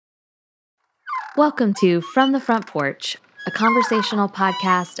Welcome to From the Front Porch, a conversational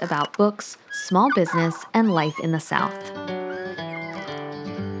podcast about books, small business, and life in the South.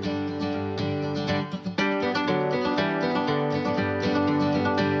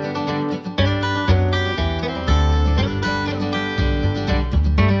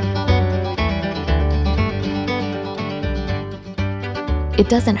 It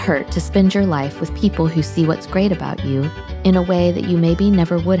doesn't hurt to spend your life with people who see what's great about you in a way that you maybe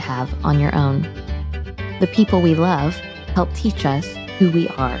never would have on your own. The people we love help teach us who we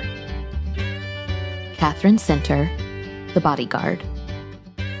are. Katherine Center, The Bodyguard.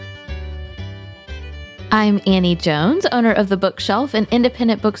 I'm Annie Jones, owner of The Bookshelf, an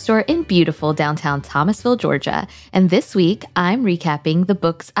independent bookstore in beautiful downtown Thomasville, Georgia. And this week, I'm recapping the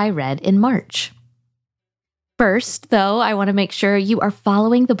books I read in March. First, though, I want to make sure you are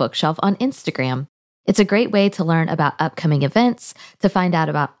following The Bookshelf on Instagram. It's a great way to learn about upcoming events, to find out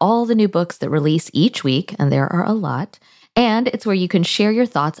about all the new books that release each week, and there are a lot, and it's where you can share your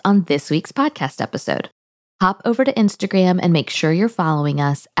thoughts on this week's podcast episode. Hop over to Instagram and make sure you're following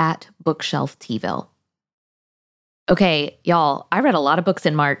us at Bookshelf Tville. Okay, y'all, I read a lot of books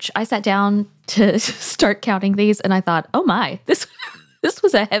in March. I sat down to start counting these, and I thought, oh my, this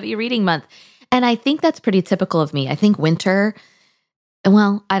was a heavy reading month. And I think that's pretty typical of me. I think winter,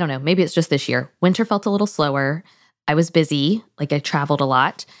 well, I don't know, maybe it's just this year. Winter felt a little slower. I was busy, like I traveled a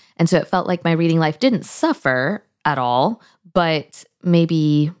lot. And so it felt like my reading life didn't suffer at all, but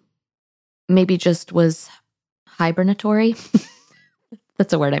maybe just was hibernatory.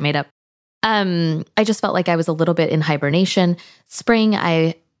 That's a word I made up. I just felt like I was a little bit in hibernation. Spring,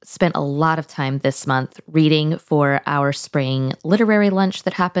 I spent a lot of time this month reading for our spring literary lunch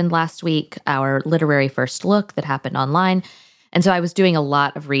that happened last week, our literary first look that happened online. And so I was doing a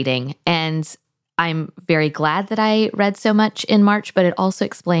lot of reading, and I'm very glad that I read so much in March, but it also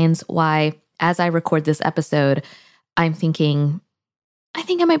explains why, as I record this episode, I'm thinking, I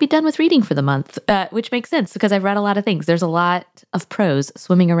think I might be done with reading for the month, which makes sense because I've read a lot of things. There's a lot of prose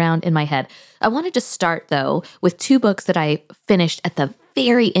swimming around in my head. I wanted to start, though, with two books that I finished at the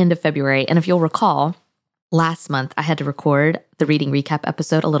very end of February. And if you'll recall, last month I had to record the reading recap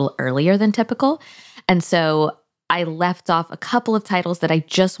episode a little earlier than typical. And so I left off a couple of titles that I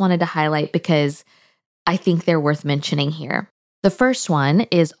just wanted to highlight because I think they're worth mentioning here. The first one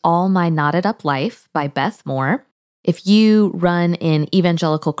is All My Knotted Up Life by Beth Moore. If you run in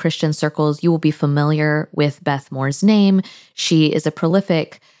evangelical Christian circles, you will be familiar with Beth Moore's name. She is a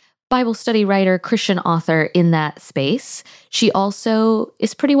prolific Bible study writer, Christian author in that space. She also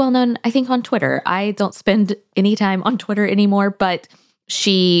is pretty well known, I think, on Twitter. I don't spend any time on Twitter anymore, but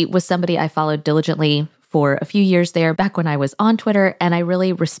she was somebody I followed diligently for a few years there back when I was on Twitter, and I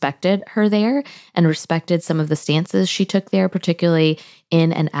really respected her there and respected some of the stances she took there, particularly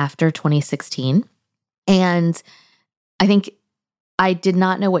in and after 2016. And I think I did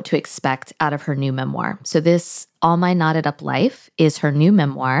not know what to expect out of her new memoir. So this All My Knotted Up Life is her new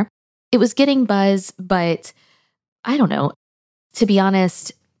memoir. It was getting buzz, but I don't know. To be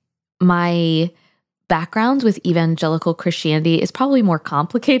honest, my background with evangelical Christianity is probably more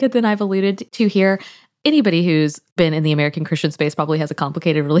complicated than I've alluded to here. Anybody who's been in the American Christian space probably has a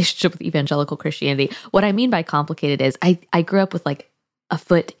complicated relationship with evangelical Christianity. What I mean by complicated is I grew up with like a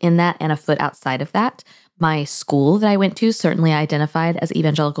foot in that and a foot outside of that. My school that I went to certainly identified as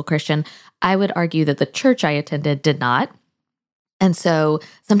evangelical Christian. I would argue that the church I attended did not. And so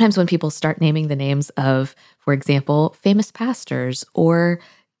sometimes when people start naming the names of, for example, famous pastors or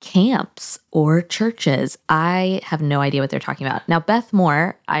camps or churches, I have no idea what they're talking about. Now, Beth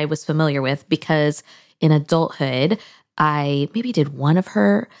Moore, I was familiar with because in adulthood, I maybe did one of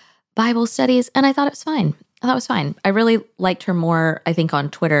her Bible studies and I thought it was fine. I really liked her more, I think,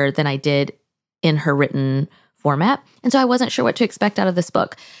 on Twitter than I did in her written format. And so I wasn't sure what to expect out of this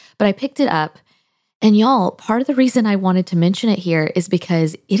book, but I picked it up. And y'all, part of the reason I wanted to mention it here is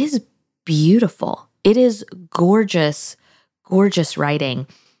because it is beautiful. It is gorgeous, gorgeous writing,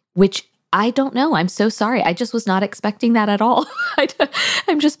 which I don't know. I'm so sorry. I just was not expecting that at all.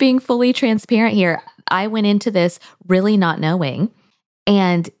 I'm just being fully transparent here. I went into this really not knowing,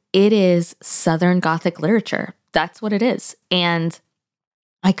 and it is Southern Gothic literature. That's what it is. And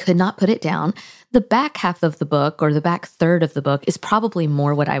I could not put it down. The back half of the book, or the back third of the book, is probably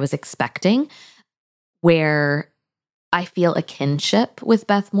more what I was expecting, where I feel a kinship with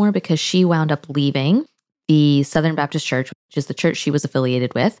Beth Moore because she wound up leaving the Southern Baptist Church, which is the church she was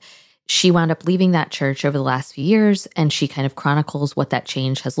affiliated with. She wound up leaving that church over the last few years, and she kind of chronicles what that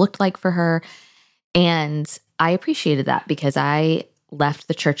change has looked like for her. And I appreciated that because I left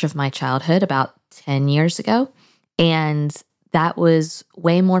the church of my childhood about 10 years ago. And that was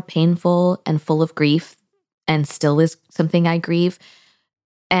way more painful and full of grief and still is something I grieve.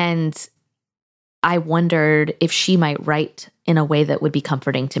 And I wondered if she might write in a way that would be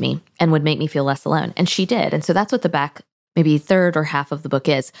comforting to me and would make me feel less alone. And she did. And so that's what the back, maybe third or half of the book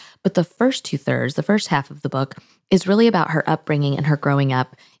is. But the first 2/3, the first half of the book, is really about her upbringing and her growing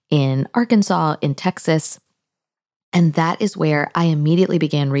up in Arkansas, in Texas. And that is where I immediately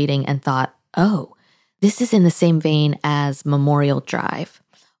began reading and thought, oh, this is in the same vein as Memorial Drive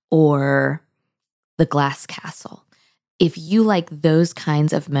or The Glass Castle. If you like those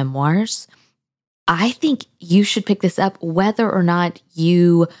kinds of memoirs, I think you should pick this up, whether or not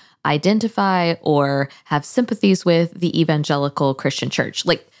you identify or have sympathies with the evangelical Christian church.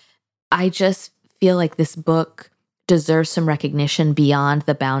 Like, I just feel like this book deserves some recognition beyond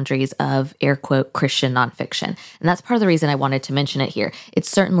the boundaries of air quote Christian nonfiction. And that's part of the reason I wanted to mention it here. It's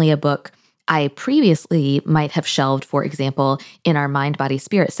certainly a book I previously might have shelved, for example, in our Mind, Body,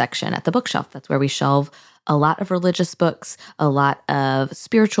 Spirit section at the bookshelf. That's where we shelve a lot of religious books, a lot of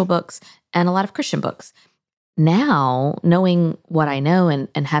spiritual books, and a lot of Christian books. Now, knowing what I know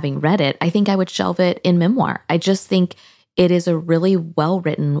and having read it, I think I would shelve it in memoir. I just think it is a really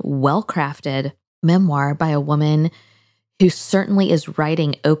well-written, well-crafted memoir by a woman who certainly is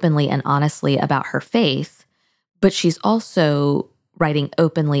writing openly and honestly about her faith, but she's also writing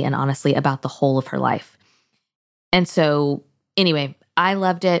openly and honestly about the whole of her life. And so, anyway, I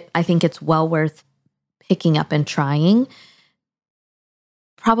loved it. I think it's well worth picking up and trying,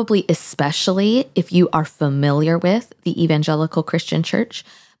 probably especially if you are familiar with the evangelical Christian church.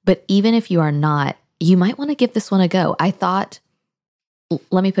 But even if you are not, you might want to give this one a go. I thought,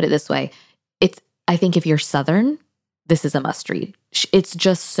 let me put it this way. I think if you're Southern, this is a must read. It's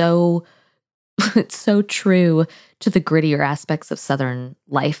just so, it's so true to the grittier aspects of Southern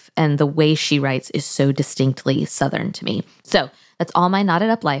life. And the way she writes is so distinctly Southern to me. So that's All My Knotted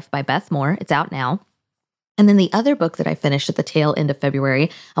Up Life by Beth Moore. It's out now. And then the other book that I finished at the tail end of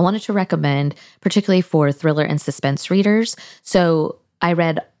February, I wanted to recommend, particularly for thriller and suspense readers. So I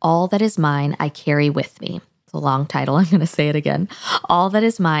read All That Is Mine, I Carry With Me. It's a long title. I'm going to say it again. All That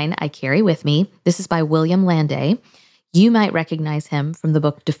Is Mine, I Carry With Me. This is by William Landay. You might recognize him from the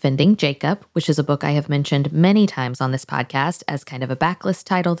book Defending Jacob, which is a book I have mentioned many times on this podcast as kind of a backlist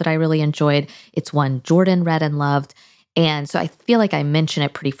title that I really enjoyed. It's one Jordan read and loved. And so I feel like I mention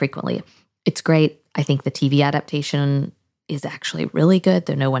it pretty frequently. It's great. I think the TV adaptation is actually really good,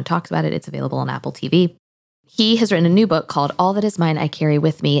 though no one talks about it. It's available on Apple TV. He has written a new book called All That Is Mine, I Carry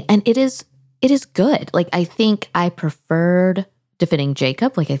With Me. And it is good. Like, I think I preferred Defending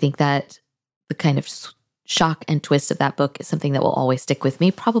Jacob. Like, I think that the kind of shock and twist of that book is something that will always stick with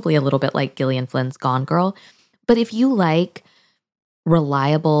me, probably a little bit like Gillian Flynn's Gone Girl. But if you like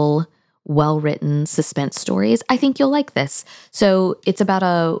reliable, well-written suspense stories, I think you'll like this. So it's about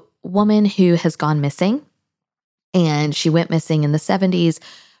a woman who has gone missing, and she went missing in the 70s.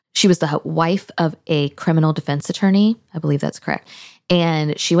 She was the wife of a criminal defense attorney. I believe that's correct.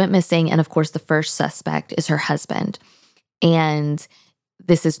 And she went missing. And of course, the first suspect is her husband. And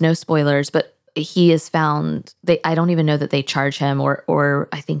this is no spoilers, but he is found, I don't even know that they charge him, or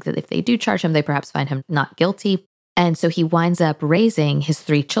I think that if they do charge him, they perhaps find him not guilty. And so he winds up raising his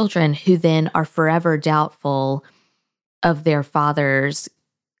 3 children, who then are forever doubtful of their father's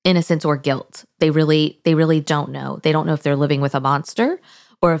innocence or guilt. They really don't know. They don't know if they're living with a monster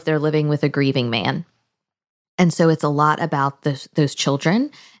or if they're living with a grieving man. And so it's a lot about those children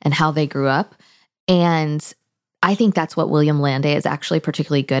and how they grew up. And I think that's what William Landay is actually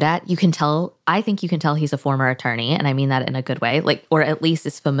particularly good at. I think you can tell he's a former attorney, and I mean that in a good way, like, or at least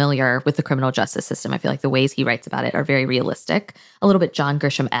is familiar with the criminal justice system. I feel like the ways he writes about it are very realistic, a little bit John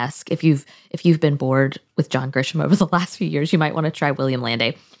Grisham-esque. If you've been bored with John Grisham over the last few years, you might want to try William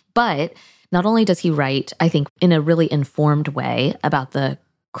Landay. But not only does he write, I think, in a really informed way about the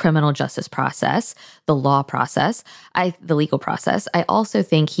criminal justice process, the law process, the legal process, I also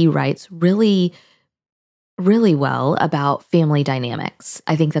think he writes really, really well about family dynamics.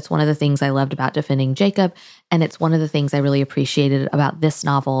 I think that's one of the things I loved about Defending Jacob, and it's one of the things I really appreciated about this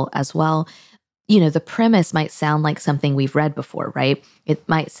novel as well. You know, the premise might sound like something we've read before, right? It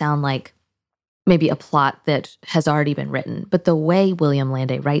might sound like maybe a plot that has already been written, but the way William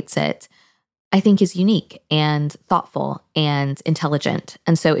Landay writes it, I think, is unique and thoughtful and intelligent.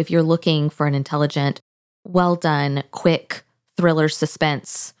 And so if you're looking for an intelligent, well-done, quick thriller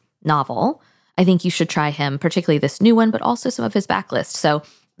suspense novel, I think you should try him, particularly this new one, but also some of his backlist. So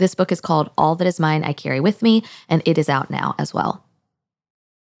this book is called All That Is Mine, I Carry With Me, and it is out now as well.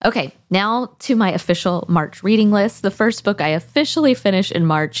 Okay, now to my official March reading list. The first book I officially finished in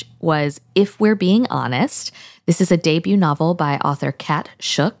March was If We're Being Honest. This is a debut novel by author Kat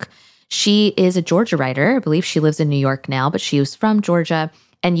Shook. She is a Georgia writer. I believe she lives in New York now, but she was from Georgia.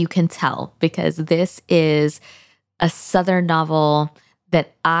 And you can tell because this is a Southern novel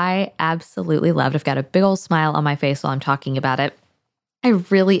that I absolutely loved. I've got a big old smile on my face while I'm talking about it. I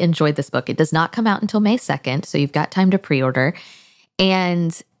really enjoyed this book. It does not come out until May 2nd, so you've got time to pre-order.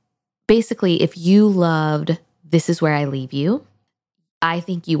 And basically, if you loved This Is Where I Leave You, I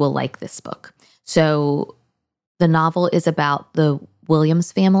think you will like this book. So the novel is about the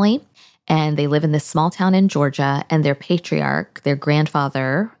Williams family, and they live in this small town in Georgia, and their patriarch, their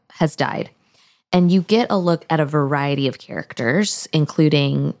grandfather, has died. And you get a look at a variety of characters,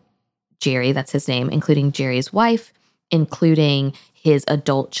 including Jerry, that's his name, including Jerry's wife, including his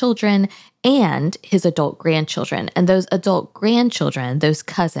adult children and his adult grandchildren. And those adult grandchildren, those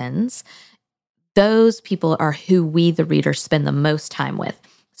cousins, those people are who we, the reader, spend the most time with.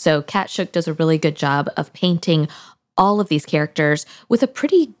 So Kat Shook does a really good job of painting all of these characters with a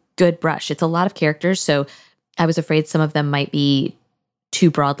pretty good brush. It's a lot of characters, so I was afraid some of them might be too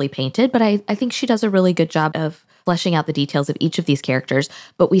broadly painted, but I think she does a really good job of fleshing out the details of each of these characters.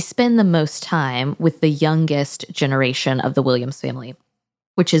 But we spend the most time with the youngest generation of the Williams family,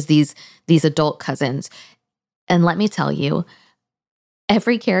 which is these adult cousins. And let me tell you,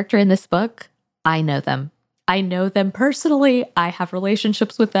 every character in this book, I know them. I know them personally. I have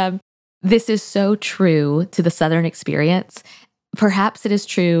relationships with them. This is so true to the Southern experience. Perhaps it is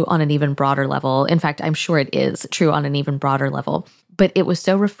true on an even broader level. In fact, I'm sure it is true on an even broader level. But it was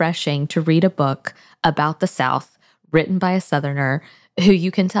so refreshing to read a book about the South written by a Southerner who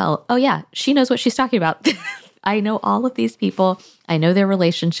you can tell, oh yeah, she knows what she's talking about. I know all of these people. I know their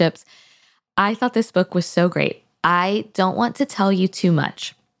relationships. I thought this book was so great. I don't want to tell you too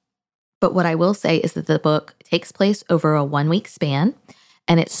much, but what I will say is that the book takes place over a 1-week span,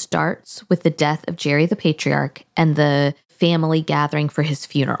 and it starts with the death of Jerry the patriarch and the family gathering for his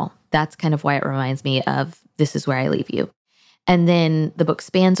funeral. That's kind of why it reminds me of This Is Where I Leave You. And then the book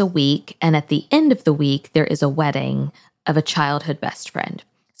spans a week, and at the end of the week, there is a wedding of a childhood best friend.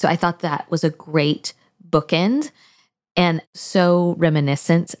 So I thought that was a great bookend and so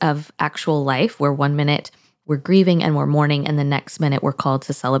reminiscent of actual life, where 1 minute we're grieving and we're mourning, and the next minute we're called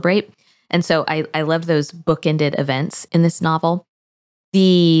to celebrate. And so I love those bookended events in this novel.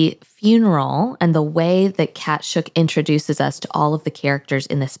 The funeral and the way that Kat Shook introduces us to all of the characters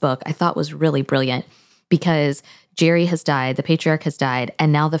in this book, I thought was really brilliant, because Jerry has died, the patriarch has died,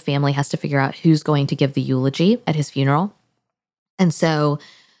 and now the family has to figure out who's going to give the eulogy at his funeral. And so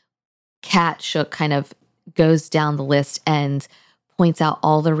Kat Shook kind of goes down the list and points out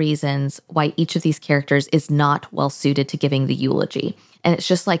all the reasons why each of these characters is not well suited to giving the eulogy. And it's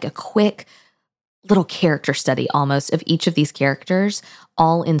just like a quick little character study almost of each of these characters,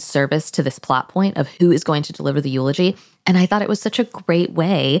 all in service to this plot point of who is going to deliver the eulogy. And I thought it was such a great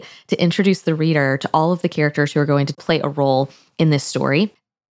way to introduce the reader to all of the characters who are going to play a role in this story.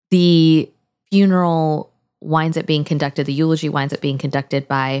 The funeral winds up being conducted, the eulogy winds up being conducted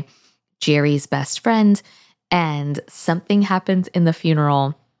by Jerry's best friend, and something happens in the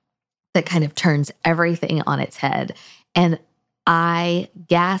funeral that kind of turns everything on its head. And I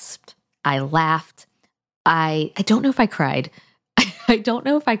gasped, I laughed, I don't know if I cried. I don't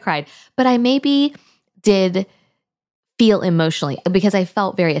know if I cried, but I maybe did feel emotionally because I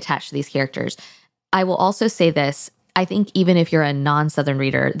felt very attached to these characters. I will also say this. I think even if you're a non-Southern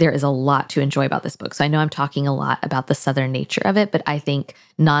reader, there is a lot to enjoy about this book. So I know I'm talking a lot about the Southern nature of it, but I think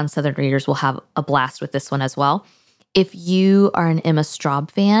non-Southern readers will have a blast with this one as well. If you are an Emma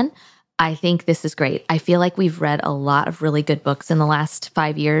Straub fan, I think this is great. I feel like we've read a lot of really good books in the last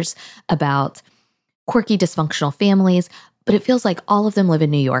 5 years about quirky, dysfunctional families, but it feels like all of them live in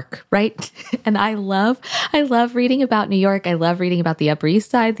New York, right? And I love reading about New York. I love reading about the Upper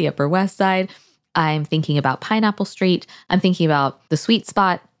East Side, the Upper West Side. I'm thinking about Pineapple Street. I'm thinking about The Sweet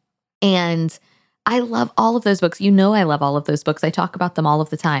Spot. And I love all of those books. You know I love all of those books. I talk about them all of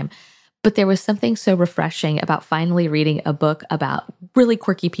the time. But there was something so refreshing about finally reading a book about really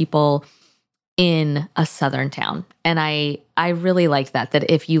quirky people in a Southern town. And I really liked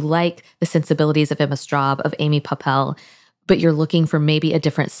that if you like the sensibilities of Emma Straub, of Amy Poppel, but you're looking for maybe a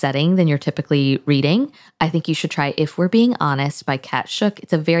different setting than you're typically reading, I think you should try If We're Being Honest by Kat Shook.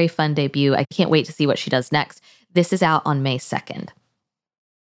 It's a very fun debut. I can't wait to see what she does next. This is out on May 2nd.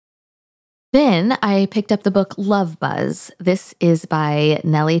 Then I picked up the book Love Buzz. This is by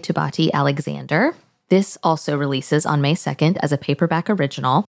Nellie Tubati Alexander. This also releases on May 2nd as a paperback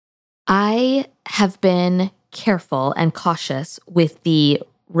original. I have been careful and cautious with the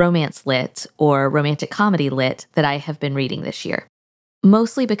romance lit or romantic comedy lit that I have been reading this year.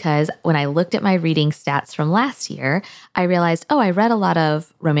 Mostly because when I looked at my reading stats from last year, I realized, I read a lot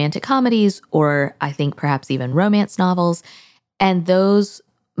of romantic comedies, or I think perhaps even romance novels. And those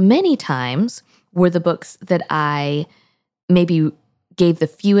many times were the books that I maybe gave the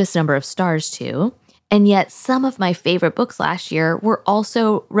fewest number of stars to. And yet some of my favorite books last year were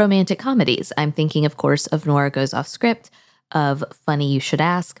also romantic comedies. I'm thinking, of course, of Nora Goes Off Script, of Funny You Should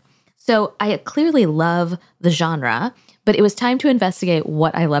Ask. So I clearly love the genre, but it was time to investigate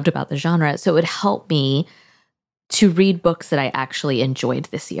what I loved about the genre so it would help me to read books that I actually enjoyed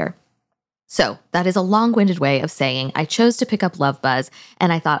this year. So that is a long-winded way of saying I chose to pick up Love Buzz,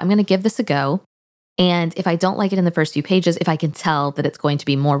 and I thought I'm going to give this a go. And if I don't like it in the first few pages, if I can tell that it's going to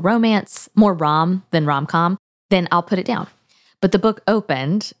be more romance, more rom than rom-com, then I'll put it down. But the book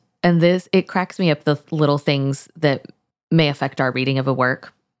opened, and it cracks me up, the little things that may affect our reading of a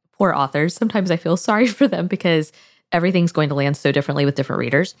work. Poor authors. Sometimes I feel sorry for them because everything's going to land so differently with different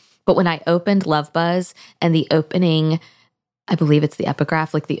readers. But when I opened Love Buzz and the opening, I believe it's the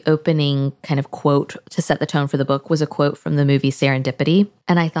epigraph, like the opening kind of quote to set the tone for the book was a quote from the movie Serendipity.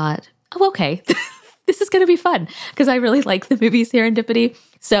 And I thought, okay, this is going to be fun because I really like the movie Serendipity.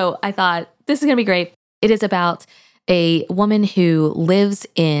 So I thought, this is going to be great. It is about a woman who lives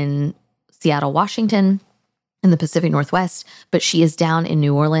in Seattle, Washington, in the Pacific Northwest, but she is down in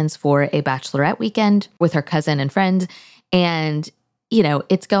New Orleans for a bachelorette weekend with her cousin and friend. And,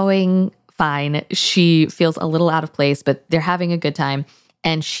 it's going fine. She feels a little out of place, but they're having a good time.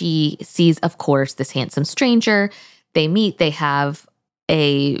 And she sees, of course, this handsome stranger. They meet, they have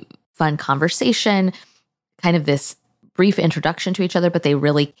a fun conversation, kind of this brief introduction to each other, but they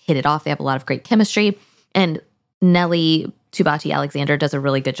really hit it off. They have a lot of great chemistry. And Nellie Tubati Alexander does a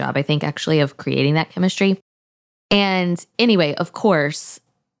really good job, I think, actually, of creating that chemistry. And anyway, of course,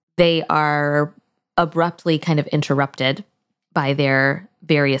 they are abruptly kind of interrupted by their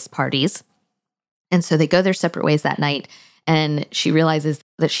various parties. And so they go their separate ways that night, and she realizes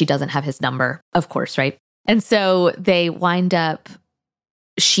that she doesn't have his number, of course, right? And so they wind up,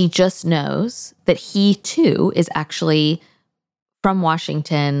 she just knows that he too is actually from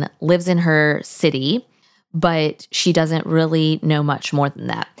Washington, lives in her city, but she doesn't really know much more than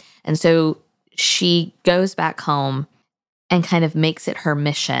that. And so she goes back home and kind of makes it her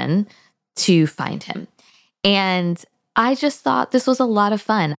mission to find him. And I just thought this was a lot of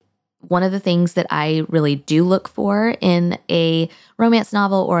fun. One of the things that I really do look for in a romance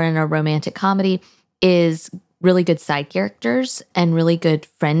novel or in a romantic comedy is really good side characters and really good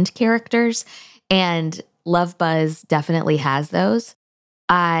friend characters. And Love Buzz definitely has those.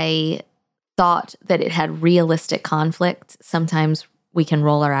 I thought that it had realistic conflict. Sometimes we can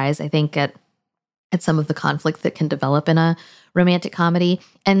roll our eyes, I think, at some of the conflict that can develop in a romantic comedy.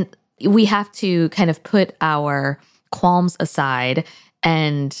 And we have to kind of put our qualms aside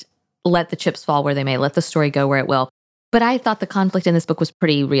and let the chips fall where they may, let the story go where it will. But I thought the conflict in this book was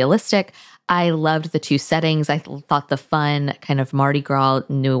pretty realistic. I loved the two settings. I thought the fun kind of Mardi Gras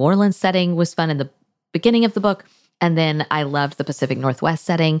New Orleans setting was fun in the beginning of the book. And then I loved the Pacific Northwest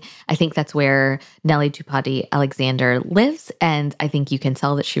setting. I think that's where Nellie Tubati Alexander lives. And I think you can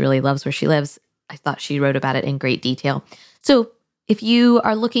tell that she really loves where she lives. I thought she wrote about it in great detail. So if you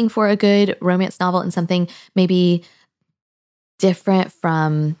are looking for a good romance novel and something maybe different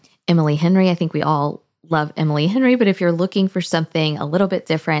from Emily Henry, I think we all love Emily Henry, but if you're looking for something a little bit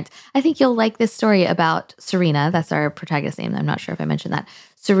different, I think you'll like this story about Serena. That's our protagonist name. I'm not sure if I mentioned that.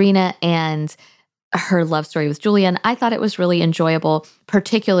 Serena and her love story with Julian. I thought it was really enjoyable,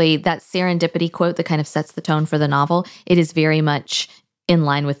 particularly that serendipity quote that kind of sets the tone for the novel. It is very much in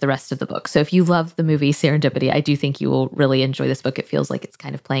line with the rest of the book. So if you love the movie Serendipity, I do think you will really enjoy this book. It feels like it's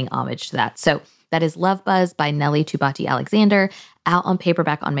kind of playing homage to that. So that is Love Buzz by Nellie Tubati Alexander, out on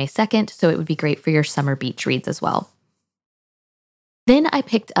paperback on May 2nd. So it would be great for your summer beach reads as well. Then I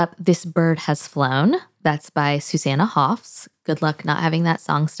picked up This Bird Has Flown. That's by Susanna Hoffs. Good luck not having that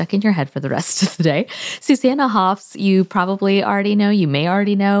song stuck in your head for the rest of the day. Susanna Hoffs, you probably already know, you may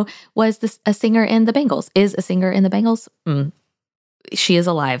already know, was a singer in the Bangles. Is a singer in the Bangles? She is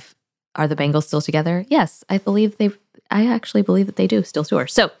alive. Are the Bangles still together? Yes, I actually believe that they do still tour.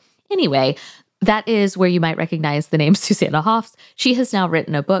 So anyway, that is where you might recognize the name Susanna Hoffs. She has now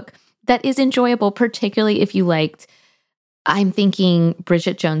written a book that is enjoyable, particularly if you liked, I'm thinking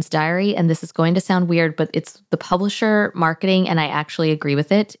Bridget Jones' Diary, and this is going to sound weird, but it's the publisher marketing, and I actually agree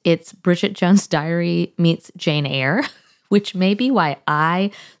with it. It's Bridget Jones' Diary meets Jane Eyre, which may be why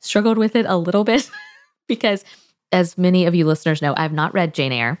I struggled with it a little bit, because as many of you listeners know, I've not read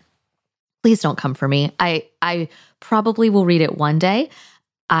Jane Eyre. Please don't come for me. I probably will read it one day.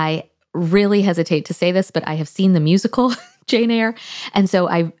 I really hesitate to say this, but I have seen the musical Jane Eyre. And so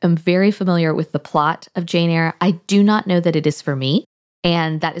I am very familiar with the plot of Jane Eyre. I do not know that it is for me.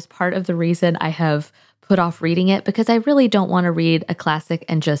 And that is part of the reason I have put off reading it, because I really don't want to read a classic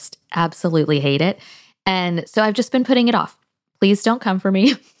and just absolutely hate it. And so I've just been putting it off. Please don't come for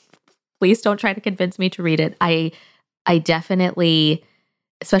me. Please don't try to convince me to read it. I definitely,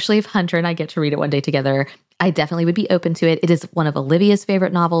 especially if Hunter and I get to read it one day together, I definitely would be open to it. It is one of Olivia's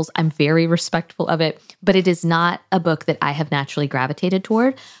favorite novels. I'm very respectful of it, but it is not a book that I have naturally gravitated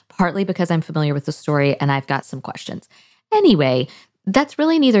toward, partly because I'm familiar with the story and I've got some questions. Anyway, that's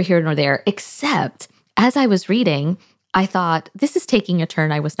really neither here nor there, except as I was reading, I thought, this is taking a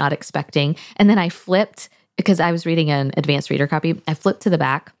turn I was not expecting. And then I flipped, because I was reading an advanced reader copy, I flipped to the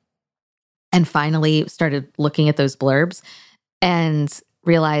back and finally started looking at those blurbs and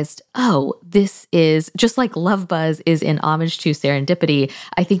realized, oh, this is just like Love Buzz is in homage to serendipity.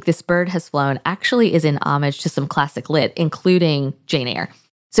 I think This Bird Has Flown actually is in homage to some classic lit, including Jane Eyre.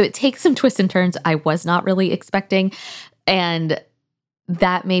 So it takes some twists and turns I was not really expecting. And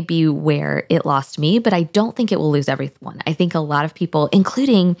that may be where it lost me, but I don't think it will lose everyone. I think a lot of people,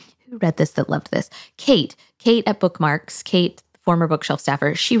 including who read this that loved this, Kate at Bookmarks, Kate, former bookshelf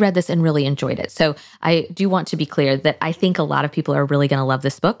staffer, she read this and really enjoyed it. So I do want to be clear that I think a lot of people are really going to love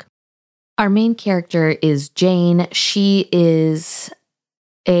this book. Our main character is Jane. She is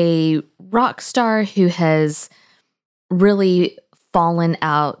a rock star who has really fallen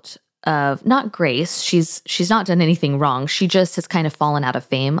out of, not grace. She's not done anything wrong. She just has kind of fallen out of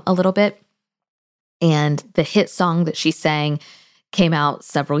fame a little bit. And the hit song that she sang came out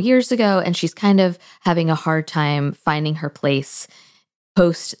several years ago, and she's kind of having a hard time finding her place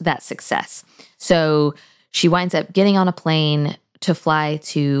post that success. So she winds up getting on a plane to fly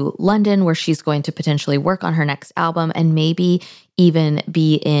to London, where she's going to potentially work on her next album and maybe even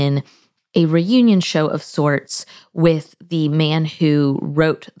be in a reunion show of sorts with the man who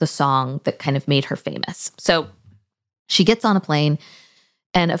wrote the song that kind of made her famous. So she gets on a plane.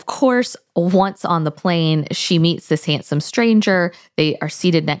 And of course, once on the plane, she meets this handsome stranger. They are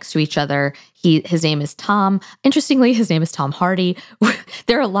seated next to each other. His name is Tom. Interestingly, his name is Tom Hardy.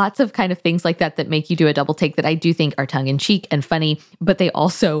 There are lots of kind of things like that that make you do a double take that I do think are tongue-in-cheek and funny, but they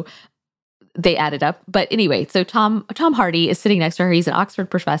added up. But anyway, so Tom Hardy is sitting next to her. He's an Oxford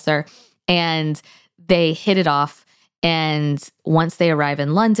professor, and they hit it off. And once they arrive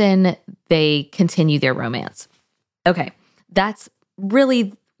in London, they continue their romance. Okay, that's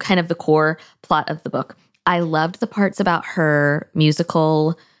really kind of the core plot of the book. I loved the parts about her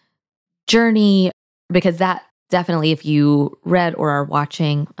musical journey, because that definitely, if you read or are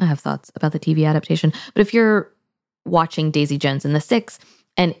watching, I have thoughts about the TV adaptation, but if you're watching Daisy Jones and the Six,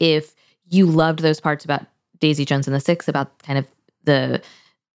 and if you loved those parts about Daisy Jones and the Six, about kind of the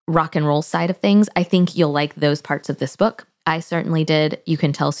rock and roll side of things, I think you'll like those parts of this book. I certainly did. You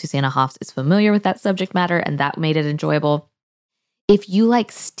can tell Susanna Hoffs is familiar with that subject matter, and that made it enjoyable. If you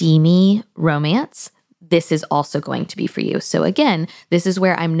like steamy romance, this is also going to be for you. So again, this is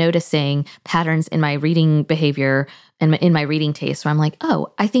where I'm noticing patterns in my reading behavior and in my reading taste, where I'm like,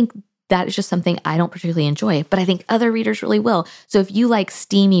 oh, I think that is just something I don't particularly enjoy, but I think other readers really will. So if you like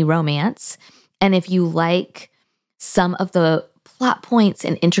steamy romance, and if you like some of the plot points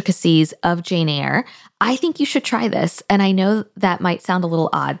and intricacies of Jane Eyre, I think you should try this. And I know that might sound a little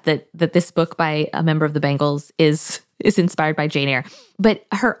odd that this book by a member of the Bengals is inspired by Jane Eyre, but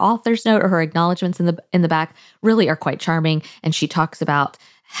her author's note or her acknowledgments in the back really are quite charming. And she talks about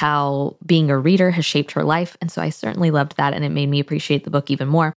how being a reader has shaped her life. And so I certainly loved that, and it made me appreciate the book even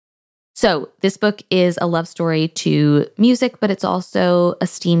more. So this book is a love story to music, but it's also a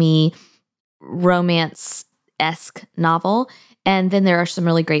steamy romance-esque novel. And then there are some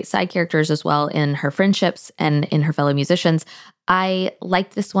really great side characters as well in her friendships and in her fellow musicians. I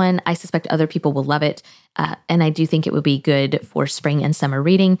liked this one. I suspect other people will love it. And I do think it would be good for spring and summer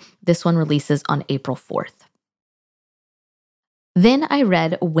reading. This one releases on April 4th. Then I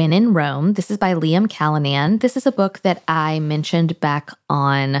read When in Rome. This is by Liam Callanan. This is a book that I mentioned back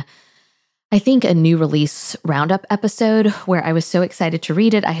on, I think, a new release roundup episode, where I was so excited to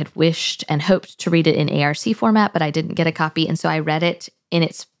read it. I had wished and hoped to read it in ARC format, but I didn't get a copy. And so I read it in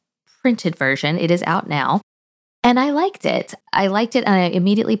its printed version. It is out now. And I liked it. And I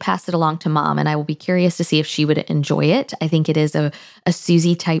immediately passed it along to Mom, and I will be curious to see if she would enjoy it. I think it is a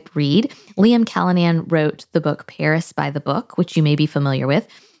Susie type read. Liam Callanan wrote the book Paris by the Book, which you may be familiar with.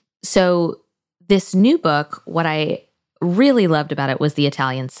 So this new book, what I really loved about it was the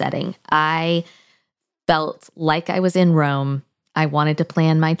Italian setting. I felt like I was in Rome. I wanted to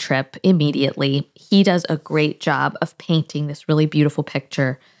plan my trip immediately. He does a great job of painting this really beautiful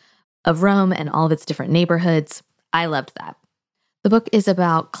picture of Rome and all of its different neighborhoods. I loved that. The book is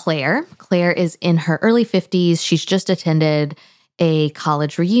about Claire. Claire is in her early 50s. She's just attended a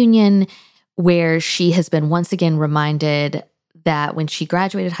college reunion where she has been once again reminded that when she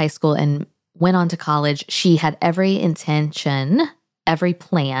graduated high school and went on to college, she had every intention, every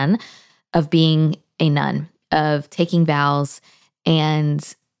plan of being a nun, of taking vows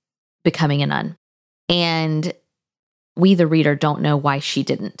and becoming a nun. And we, the reader, don't know why she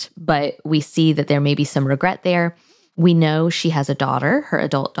didn't, but we see that there may be some regret there. We know she has a daughter. Her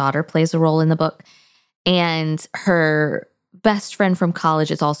adult daughter plays a role in the book. And her best friend from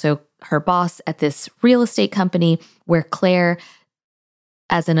college is also her boss at this real estate company where Claire,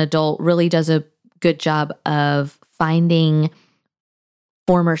 as an adult, really does a good job of finding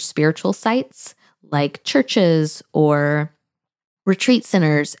former spiritual sites like churches or retreat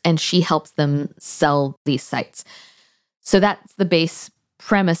centers, and she helps them sell these sites. So that's the base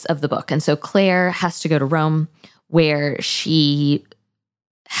premise of the book. And so Claire has to go to Rome, where she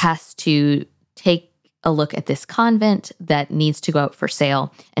has to take a look at this convent that needs to go up for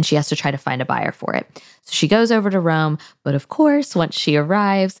sale, and she has to try to find a buyer for it. So she goes over to Rome, but of course, once she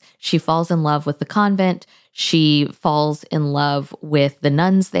arrives, she falls in love with the convent. She falls in love with the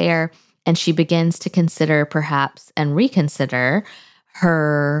nuns there, and she begins to consider perhaps and reconsider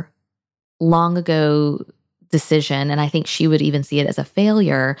her long ago decision. And I think she would even see it as a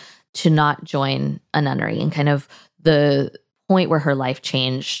failure to not join a nunnery, and kind of the point where her life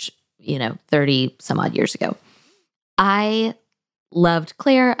changed, 30 some odd years ago. I loved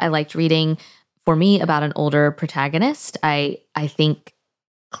Claire. I liked reading, for me, about an older protagonist. I think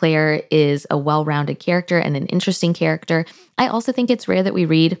Claire is a well-rounded character and an interesting character. I also think it's rare that we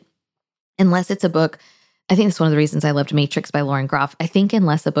read, unless it's a book. I think that's one of the reasons I loved Matrix by Lauren Groff. I think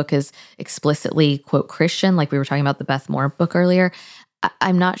unless a book is explicitly, quote, Christian, like we were talking about the Beth Moore book earlier,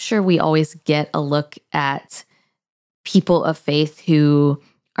 I'm not sure we always get a look at people of faith who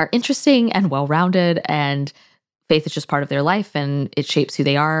are interesting and well-rounded, and faith is just part of their life and it shapes who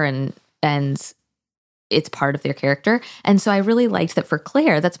they are and it's part of their character. And so I really liked that for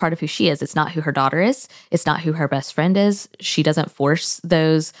Claire, that's part of who she is. It's not who her daughter is. It's not who her best friend is. She doesn't force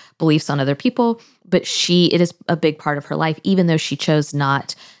those beliefs on other people, but it is a big part of her life, even though she chose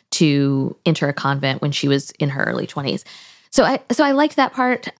not to enter a convent when she was in her early 20s. So I liked that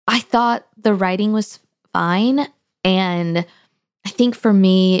part. I thought the writing was fine. And I think for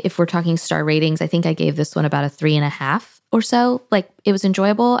me, if we're talking star ratings, I think I gave this one about a 3.5 or so. Like, it was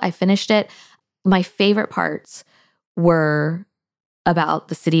enjoyable. I finished it. My favorite parts were about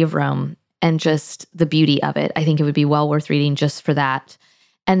the city of Rome and just the beauty of it. I think it would be well worth reading just for that.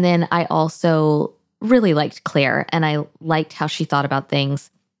 And then I also really liked Claire, and I liked how she thought about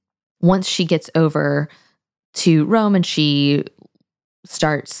things. Once she gets over to Rome and she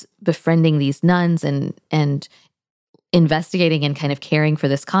starts befriending these nuns and investigating and kind of caring for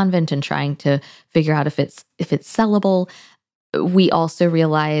this convent and trying to figure out if it's sellable, we also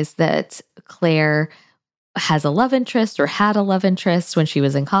realize that Claire has a love interest, or had a love interest, when she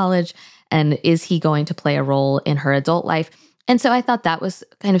was in college, and is he going to play a role in her adult life? And so I thought that was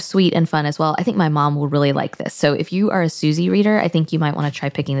kind of sweet and fun as well. I think my mom will really like this. So if you are a Susie reader, I think you might want to try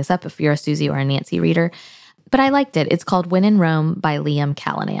picking this up if you're a Susie or a Nancy reader. But I liked it. It's called When in Rome by Liam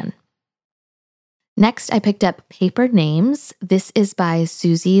Callanan. Next, I picked up Papered Names. This is by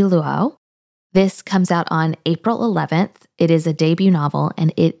Susie Luo. This comes out on April 11th. It is a debut novel,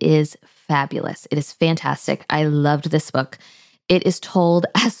 and it is fabulous. It is fantastic. I loved this book. It is told,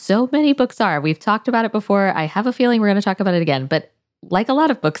 as so many books are. We've talked about it before. I have a feeling we're going to talk about it again. But like a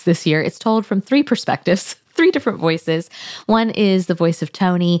lot of books this year, it's told from 3 perspectives, 3 different voices. One is the voice of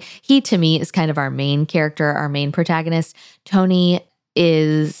Tony. He, to me, is kind of our main character, our main protagonist. Tony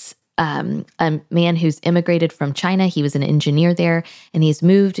is a man who's immigrated from China. He was an engineer there, and he's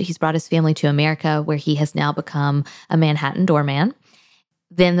brought his family to America, where he has now become a Manhattan doorman.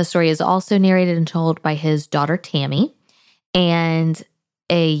 Then the story is also narrated and told by his daughter, Tammy, and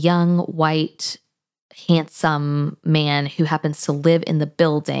a young, white, handsome man who happens to live in the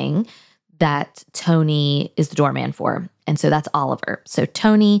building that Tony is the doorman for. And so that's Oliver. So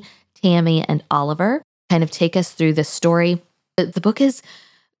Tony, Tammy, and Oliver kind of take us through this story. The book is,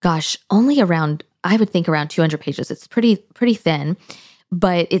 only around, I would think, around 200 pages. It's pretty thin,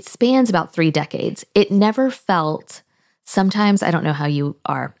 but it spans about 3 decades. It never felt, sometimes, I don't know how you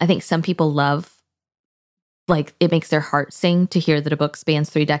are, I think some people love, like, it makes their heart sing to hear that a book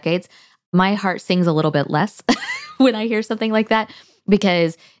spans 3 decades. My heart sings a little bit less when I hear something like that,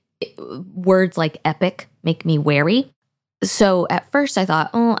 because words like epic make me wary. So at first I thought,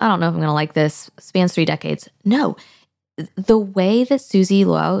 oh, I don't know if I'm going to like this. Spans 3 decades. No, the way that Susie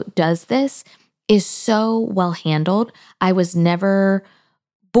Luo does this is so well handled. I was never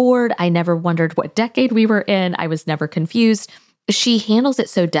bored. I never wondered what decade we were in. I was never confused. She handles it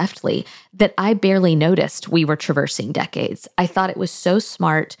so deftly that I barely noticed we were traversing decades. I thought it was so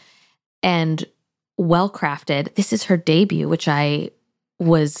smart and well crafted. This is her debut, which I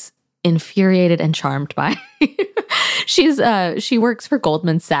was infuriated and charmed by. She works for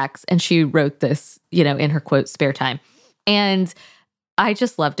Goldman Sachs, and she wrote this, in her quote spare time. And I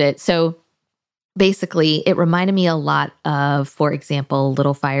just loved it. So basically, it reminded me a lot of, for example,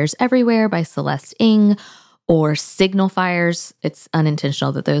 Little Fires Everywhere by Celeste Ng, or Signal Fires. It's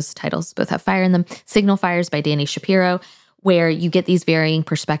unintentional that those titles both have fire in them. Signal Fires by Dani Shapiro, where you get these varying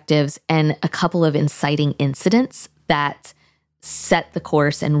perspectives and a couple of inciting incidents that set the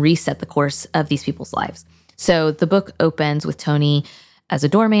course and reset the course of these people's lives. So the book opens with Tony as a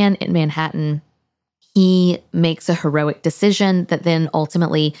doorman in Manhattan. He makes a heroic decision that then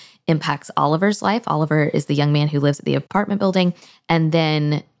ultimately impacts Oliver's life. Oliver is the young man who lives at the apartment building, and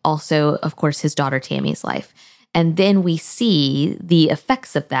then also, of course, his daughter Tammy's life. And then we see the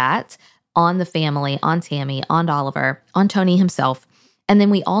effects of that on the family, on Tammy, on Oliver, on Tony himself. And then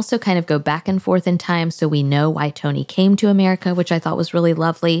we also kind of go back and forth in time, so we know why Tony came to America, which I thought was really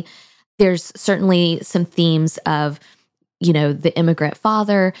lovely. There's certainly some themes of, the immigrant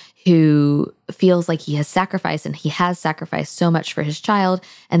father who feels like he has sacrificed, and he has sacrificed so much for his child.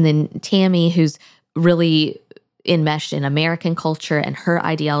 And then Tammy, who's really enmeshed in American culture, and her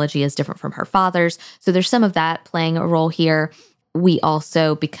ideology is different from her father's. So there's some of that playing a role here. We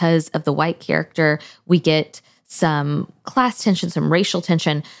also, because of the white character, we get some class tension, some racial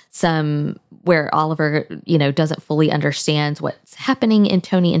tension, some where Oliver, doesn't fully understand what's happening in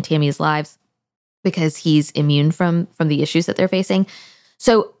Tony and Tammy's lives because he's immune from the issues that they're facing.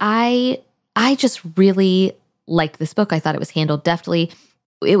 So I just really liked this book. I thought it was handled deftly.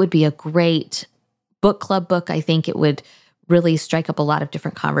 It would be a great book club book. I think it would really strike up a lot of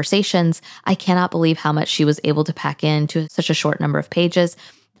different conversations. I cannot believe how much she was able to pack into such a short number of pages.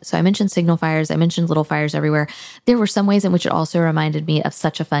 So I mentioned Signal Fires. I mentioned Little Fires Everywhere. There were some ways in which it also reminded me of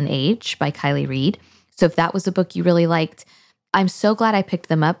Such a Fun Age by Kiley Reid. So if that was a book you really liked, I'm so glad I picked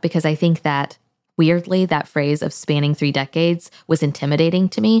them up, because I think that weirdly, that phrase of spanning 3 decades was intimidating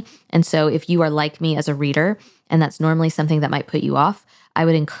to me. And so if you are like me as a reader, and that's normally something that might put you off, I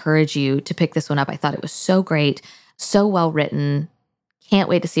would encourage you to pick this one up. I thought it was so great, so well written. Can't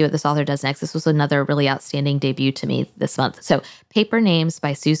wait to see what this author does next. This was another really outstanding debut to me this month. So Paper Names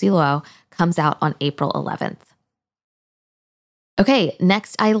by Susie Luo comes out on April 11th. Okay,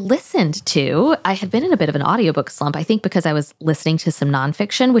 next I had been in a bit of an audiobook slump, I think because I was listening to some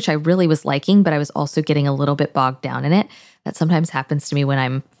nonfiction, which I really was liking, but I was also getting a little bit bogged down in it. That sometimes happens to me when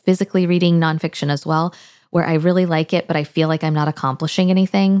I'm physically reading nonfiction as well, where I really like it, but I feel like I'm not accomplishing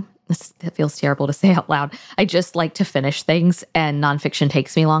anything. It feels terrible to say out loud. I just like to finish things, and nonfiction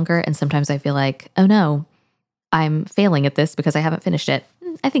takes me longer. And sometimes I feel like, oh no, I'm failing at this because I haven't finished it.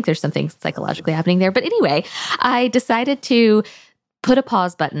 I think there's something psychologically happening there. But anyway, I decided to put a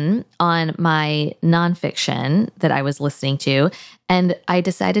pause button on my nonfiction that I was listening to, and I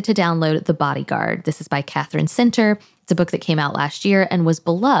decided to download The Bodyguard. This is by Catherine Center. It's a book that came out last year and was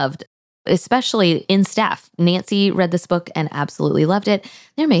beloved, especially in staff. Nancy read this book and absolutely loved it.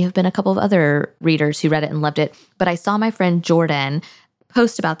 There may have been a couple of other readers who read it and loved it, but I saw my friend Jordan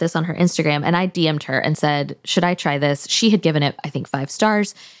post about this on her Instagram, and I DM'd her and said, should I try this? She had given it, I think, 5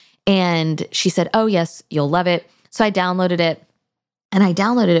 stars, and she said, oh yes, you'll love it. So I downloaded it, and I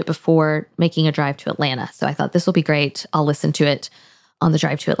downloaded it before making a drive to Atlanta. So I thought this will be great. I'll listen to it on the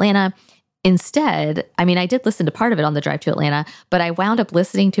drive to Atlanta. Instead, I did listen to part of it on the drive to Atlanta, but I wound up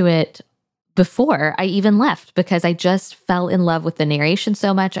listening to it before I even left because I just fell in love with the narration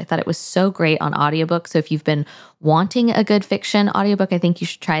so much. I thought it was so great on audiobook. So if you've been wanting a good fiction audiobook, I think you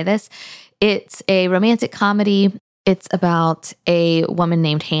should try this. It's a romantic comedy. It's about a woman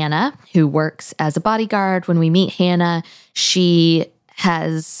named Hannah who works as a bodyguard. When we meet Hannah, she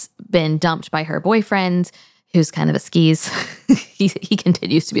has been dumped by her boyfriend, who's kind of a skis. he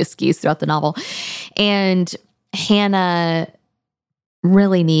continues to be a skis throughout the novel. And Hannah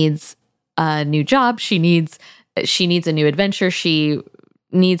really needs a new job. She needs a new adventure. She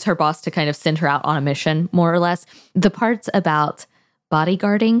needs her boss to kind of send her out on a mission, more or less. The parts about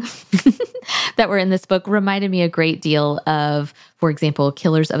bodyguarding that were in this book reminded me a great deal of, for example,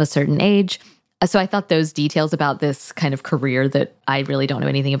 Killers of a Certain Age. So I thought those details about this kind of career that I really don't know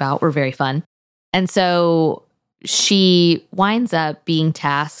anything about were very fun. And so she winds up being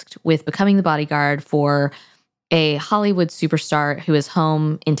tasked with becoming the bodyguard for a Hollywood superstar who is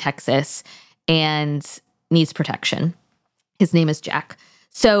home in Texas and needs protection. His name is Jack.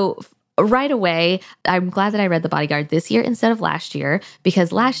 So right away, I'm glad that I read The Bodyguard this year instead of last year,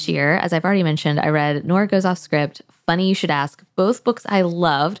 because last year, as I've already mentioned, I read Nora Goes Off Script, Funny You Should Ask, both books I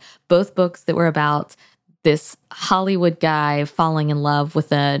loved, both books that were about this Hollywood guy falling in love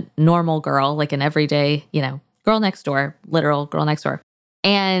with a normal girl, like an everyday, girl next door, literal girl next door.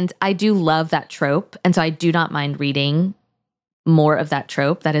 And I do love that trope. And so I do not mind reading more of that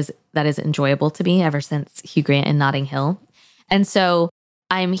trope. That is enjoyable to me ever since Hugh Grant in Notting Hill. And so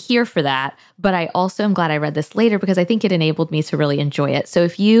I'm here for that, but I also am glad I read this later because I think it enabled me to really enjoy it. So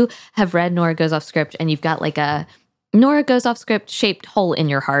if you have read Nora Goes Off Script and you've got like a Nora Goes Off Script shaped hole in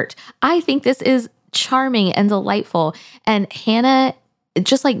your heart, I think this is charming and delightful. And Hannah,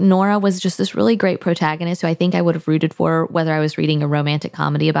 just like Nora, was just this really great protagonist who I think I would have rooted for whether I was reading a romantic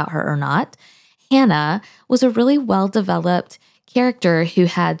comedy about her or not. Hannah was a really well-developed character who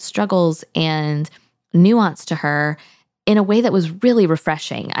had struggles and nuance to her in a way that was really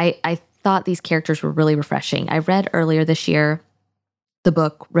refreshing. I thought these characters were really refreshing. I read earlier this year the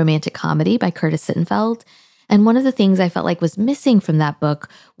book Romantic Comedy by Curtis Sittenfeld. And one of the things I felt like was missing from that book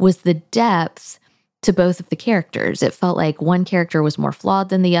was the depth to both of the characters. It felt like one character was more flawed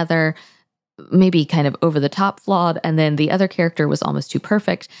than the other, maybe kind of over the top flawed, and then the other character was almost too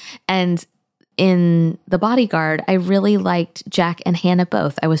perfect. And in The Bodyguard, I really liked Jack and Hannah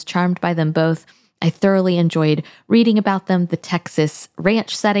both. I was charmed by them both. I thoroughly enjoyed reading about them. The Texas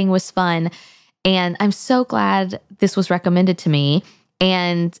ranch setting was fun. And I'm so glad this was recommended to me.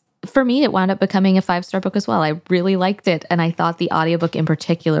 And for me, it wound up becoming a 5-star book as well. I really liked it. And I thought the audiobook in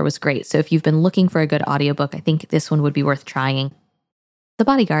particular was great. So if you've been looking for a good audiobook, I think this one would be worth trying. The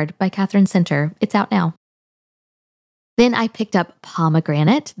Bodyguard by Catherine Center. It's out now. Then I picked up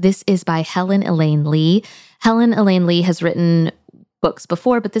Pomegranate. This is by Helen Elaine Lee. Helen Elaine Lee has written books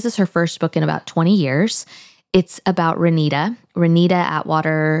before, but this is her first book in about 20 years. It's about Renita. Renita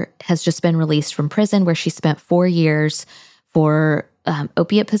Atwater has just been released from prison where she spent 4 years for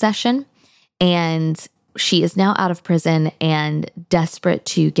opiate possession. And she is now out of prison and desperate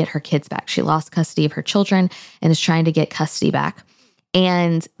to get her kids back. She lost custody of her children and is trying to get custody back.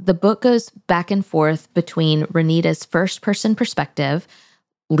 And the book goes back and forth between Renita's first-person perspective,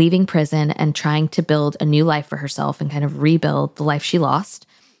 leaving prison and trying to build a new life for herself and kind of rebuild the life she lost.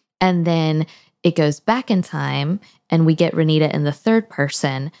 And then it goes back in time and we get Renita in the third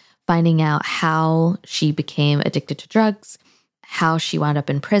person, finding out how she became addicted to drugs, how she wound up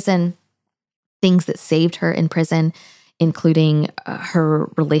in prison, things that saved her in prison, including her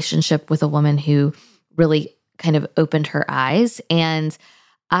relationship with a woman who really kind of opened her eyes. And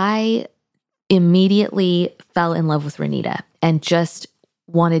I immediately fell in love with Renita and just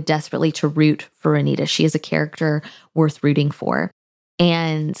wanted desperately to root for Renita. She is a character worth rooting for.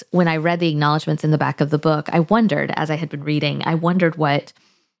 And when I read the acknowledgments in the back of the book, I wondered, as I had been reading, I wondered what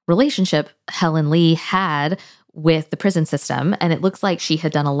relationship Helen Lee had with the prison system. And it looks like she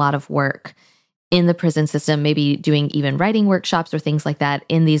had done a lot of work in the prison system, maybe doing even writing workshops or things like that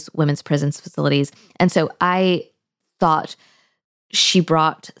in these women's prisons facilities. And so I thought she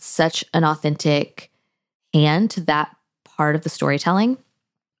brought such an authentic hand to that part of the storytelling.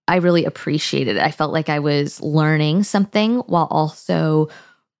 I really appreciated it. I felt like I was learning something while also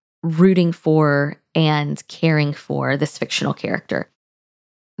rooting for and caring for this fictional character.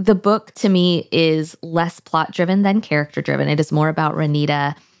 The book to me is less plot-driven than character-driven. It is more about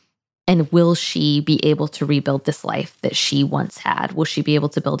Renita and will she be able to rebuild this life that she once had? Will she be able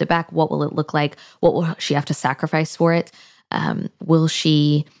to build it back? What will it look like? What will she have to sacrifice for it? Will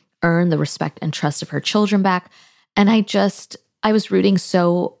she earn the respect and trust of her children back? And I was rooting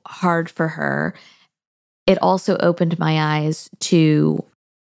so hard for her. It also opened my eyes to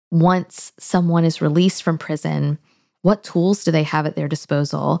once someone is released from prison, what tools do they have at their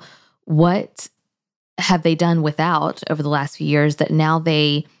disposal? What have they done without over the last few years that now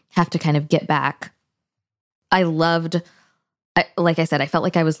they have to kind of get back? Like I said, I felt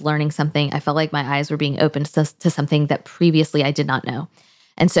like I was learning something. I felt like my eyes were being opened to something that previously I did not know.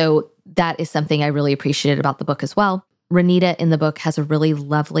 And so that is something I really appreciated about the book as well. Renita in the book has a really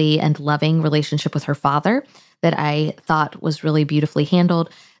lovely and loving relationship with her father that I thought was really beautifully handled.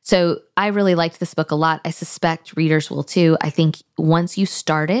 So I really liked this book a lot. I suspect readers will too. I think once you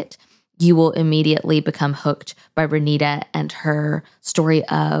start it, you will immediately become hooked by Renita and her story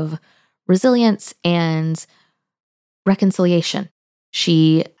of resilience and reconciliation.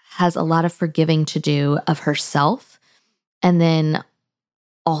 She has a lot of forgiving to do of herself and then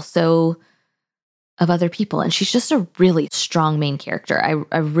also of other people. And she's just a really strong main character.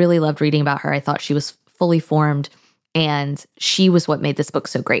 I really loved reading about her. I thought she was fully formed. And she was what made this book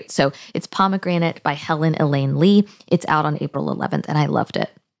so great. So it's Pomegranate by Helen Elaine Lee. It's out on April 11th, and I loved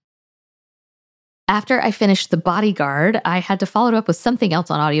it. After I finished The Bodyguard, I had to follow it up with something else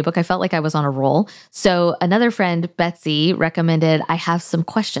on audiobook. I felt like I was on a roll. So another friend, Betsy, recommended I Have Some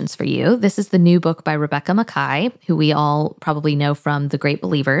Questions for You. This is the new book by Rebecca Makkai, who we all probably know from The Great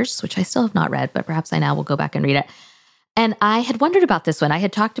Believers, which I still have not read, but perhaps I now will go back and read it. And I had wondered about this one. I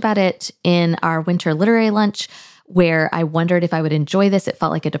had talked about it in our winter literary lunch, where I wondered if I would enjoy this. It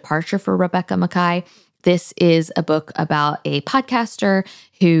felt like a departure for Rebecca Makkai. This is a book about a podcaster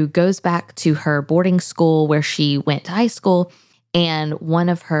who goes back to her boarding school where she went to high school, and one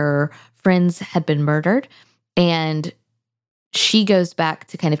of her friends had been murdered. And she goes back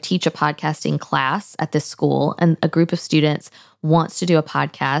to kind of teach a podcasting class at this school, and a group of students wants to do a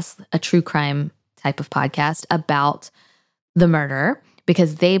podcast, a true crime type of podcast about the murder,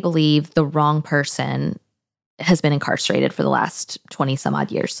 because they believe the wrong person has been incarcerated for the last 20 some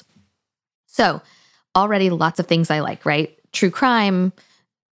odd years. So already lots of things I like, right? True crime,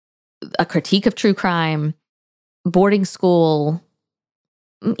 a critique of true crime, boarding school,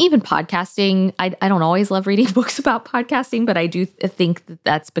 even podcasting. I don't always love reading books about podcasting, but I do think that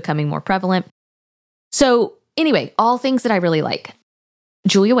that's becoming more prevalent. So anyway, all things that I really like.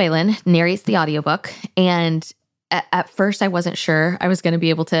 Julia Whelan narrates the audiobook, and at first I wasn't sure I was going to be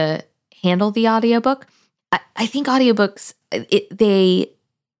able to handle the audiobook. I think audiobooks,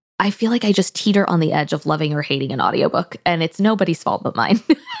 I feel like I just teeter on the edge of loving or hating an audiobook, and it's nobody's fault but mine.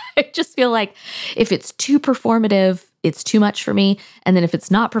 I just feel like if it's too performative, it's too much for me. And then if it's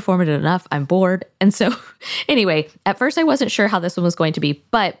not performative enough, I'm bored. And so anyway, at first I wasn't sure how this one was going to be,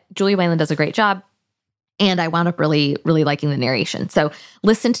 but Julia Whelan does a great job. And I wound up really, really liking the narration. So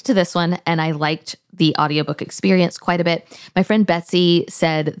listened to this one, and I liked the audiobook experience quite a bit. My friend Betsy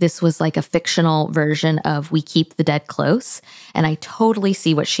said this was like a fictional version of We Keep the Dead Close, and I totally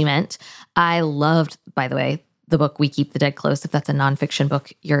see what she meant. I loved, by the way, the book We Keep the Dead Close. If that's a nonfiction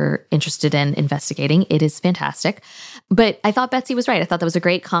book you're interested in investigating, it is fantastic. But I thought Betsy was right. I thought that was a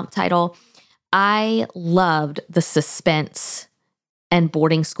great comp title. I loved the suspense and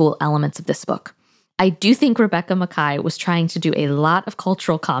boarding school elements of this book. I do think Rebecca Makkai was trying to do a lot of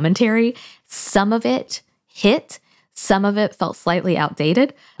cultural commentary. Some of it hit, some of it felt slightly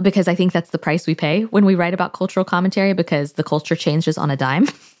outdated, because I think that's the price we pay when we write about cultural commentary, because the culture changes on a dime.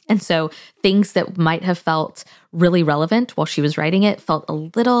 And so things that might have felt really relevant while she was writing it felt a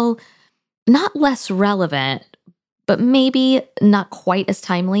little, not less relevant, but maybe not quite as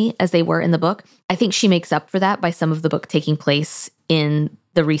timely as they were in the book. I think she makes up for that by some of the book taking place in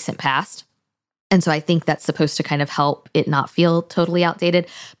the recent past. And so I think that's supposed to kind of help it not feel totally outdated.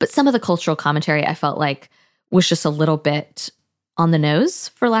 But some of the cultural commentary I felt like was just a little bit on the nose,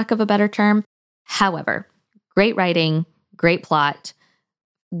 for lack of a better term. However, great writing, great plot,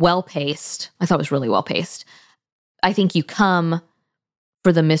 well-paced. I thought it was really well-paced. I think you come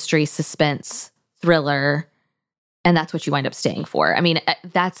for the mystery, suspense, thriller, and that's what you wind up staying for. I mean,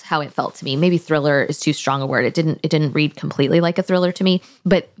 that's how it felt to me. Maybe thriller is too strong a word. It didn't read completely like a thriller to me,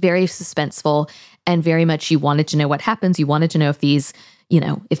 but very suspenseful, and very much you wanted to know what happens. You wanted to know if these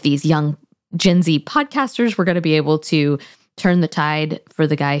young Gen Z podcasters were going to be able to turn the tide for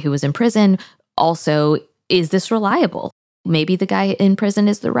the guy who was in prison. Also, is this reliable? Maybe the guy in prison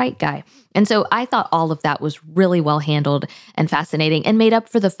is the right guy. And so I thought all of that was really well handled and fascinating, and made up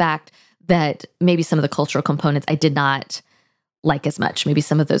for the fact that maybe some of the cultural components I did not like as much. Maybe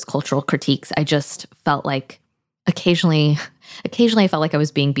some of those cultural critiques, I just felt like occasionally I felt like I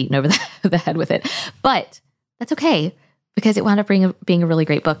was being beaten over the head with it. But that's okay, because it wound up being a really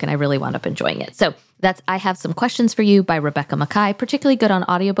great book, and I really wound up enjoying it. So that's I Have Some Questions for You by Rebecca Makkai, particularly good on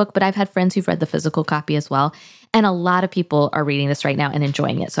audiobook, but I've had friends who've read the physical copy as well. And a lot of people are reading this right now and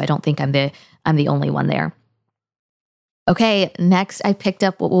enjoying it. So I don't think I'm the only one there. Okay, next I picked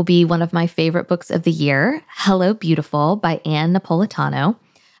up what will be one of my favorite books of the year, Hello Beautiful by Ann Napolitano.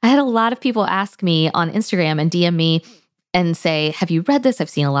 I had a lot of people ask me on Instagram and DM me and say, have you read this?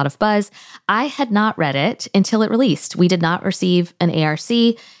 I've seen a lot of buzz. I had not read it until it released. We did not receive an ARC,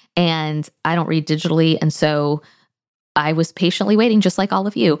 and I don't read digitally, and so I was patiently waiting, just like all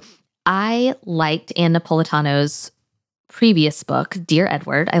of you. I liked Ann Napolitano's previous book, Dear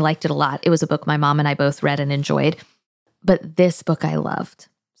Edward. I liked it a lot. It was a book my mom and I both read and enjoyed. But this book I loved.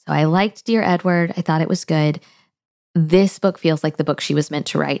 So I liked Dear Edward. I thought it was good. This book feels like the book she was meant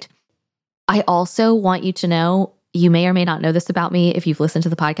to write. I also want you to know, you may or may not know this about me if you've listened to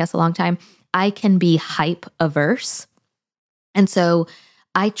the podcast a long time, I can be hype averse. And so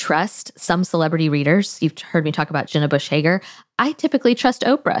I trust some celebrity readers. You've heard me talk about Jenna Bush Hager. I typically trust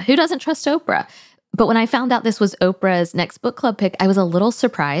Oprah. Who doesn't trust Oprah? But when I found out this was Oprah's next book club pick, I was a little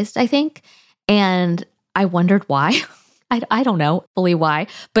surprised, I think. And I wondered why. I don't know fully why,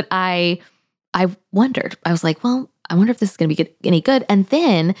 but I wondered. I was like, well, I wonder if this is going to be any good. And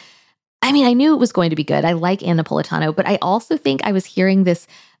then, I mean, I knew it was going to be good. I like Ann Napolitano, but I also think I was hearing this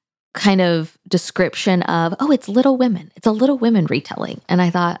kind of description of, oh, it's Little Women. It's a Little Women retelling. And I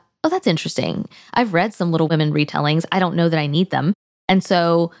thought, oh, that's interesting. I've read some Little Women retellings. I don't know that I need them. And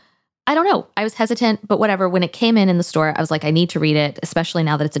so I don't know. I was hesitant, but whatever. When it came in the store, I was like, I need to read it, especially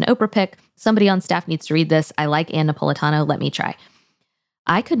now that it's an Oprah pick. Somebody on staff needs to read this. I like Ann Napolitano. Let me try.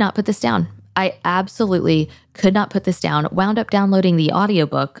 I could not put this down. I absolutely could not put this down. Wound up downloading the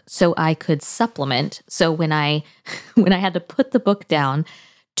audiobook so I could supplement. So when I had to put the book down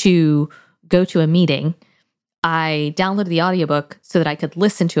to go to a meeting, I downloaded the audiobook so that I could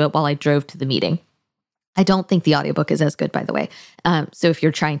listen to it while I drove to the meeting. I don't think the audiobook is as good, by the way. So if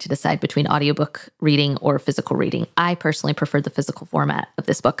you're trying to decide between audiobook reading or physical reading, I personally prefer the physical format of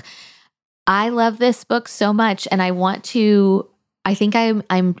this book. I love this book so much, and I think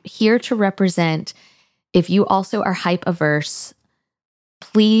I'm here to represent, if you also are hype averse,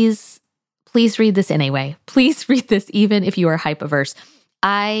 please read this anyway. Please read this even if you are hype averse.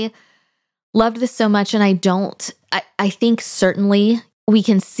 I loved this so much, and I think certainly we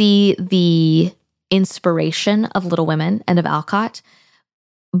can see the inspiration of Little Women and of Alcott,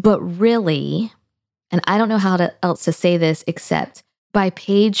 but really, and I don't know how else to say this except by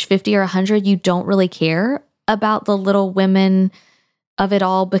page 50 or 100, you don't really care about the Little Women of it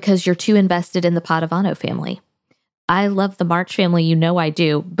all because you're too invested in the Padavano family. I love the March family, you know I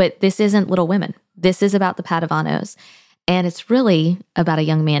do, but this isn't Little Women. This is about the Padavanos, and it's really about a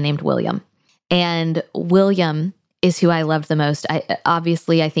young man named William. And William is who I love the most.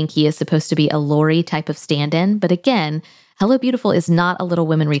 I think he is supposed to be a Laurie type of stand-in, but again, Hello Beautiful is not a Little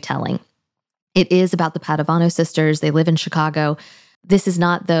Women retelling. It is about the Padavano sisters. They live in Chicago. This is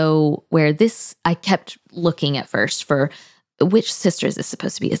not, though, where I kept looking at first for which sister is this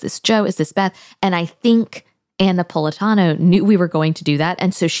supposed to be? Is this Jo? Is this Beth? And I think Ann Napolitano knew we were going to do that.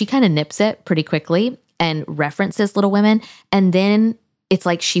 And so she kind of nips it pretty quickly and references Little Women. And then it's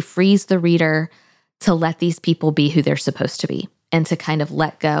like she frees the reader to let these people be who they're supposed to be and to kind of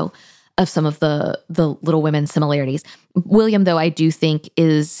let go of some of the Little Women similarities. William, though, I do think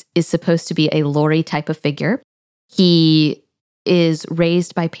is supposed to be a Laurie type of figure. He is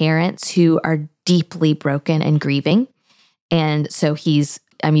raised by parents who are deeply broken and grieving. And so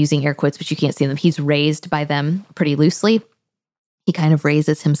I'm using air quotes, but you can't see them. He's raised by them pretty loosely. He kind of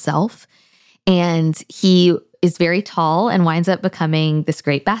raises himself. And he is very tall and winds up becoming this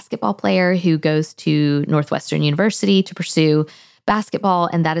great basketball player who goes to Northwestern University to pursue basketball.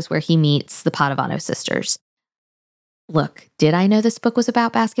 And that is where he meets the Padavano sisters. Look, did I know this book was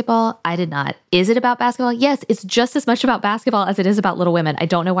about basketball? I did not. Is it about basketball? Yes, it's just as much about basketball as it is about Little Women. I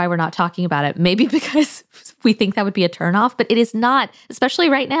don't know why we're not talking about it. Maybe because we think that would be a turnoff, but it is not, especially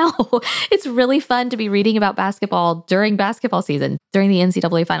right now. It's really fun to be reading about basketball during basketball season, during the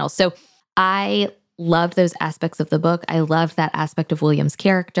NCAA finals. So I loved those aspects of the book. I loved that aspect of William's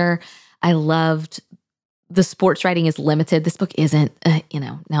character. I loved the sports writing is limited. This book isn't,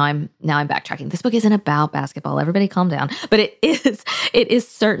 now I'm backtracking. This book isn't about basketball. Everybody calm down. But it is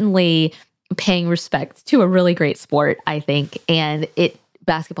certainly paying respect to a really great sport, I think. And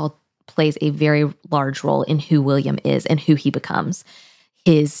basketball plays a very large role in who William is and who he becomes.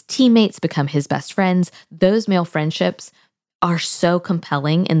 His teammates become his best friends. Those male friendships are so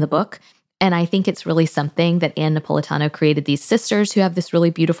compelling in the book. And I think it's really something that Ann Napolitano created these sisters who have this really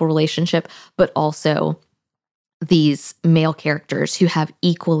beautiful relationship, but also these male characters who have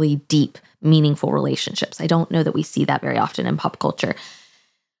equally deep, meaningful relationships. I don't know that we see that very often in pop culture.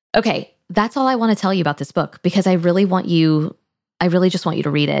 Okay, that's all I want to tell you about this book because I really just want you to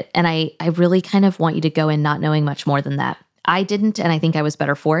read it. And I really kind of want you to go in not knowing much more than that. I didn't, and I think I was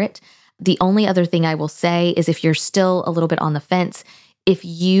better for it. The only other thing I will say is if you're still a little bit on the fence, if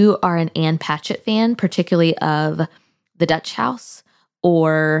you are an Anne Patchett fan, particularly of The Dutch House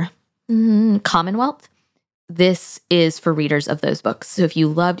or Commonwealth, this is for readers of those books. So if you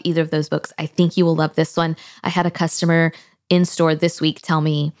loved either of those books, I think you will love this one. I had a customer in store this week tell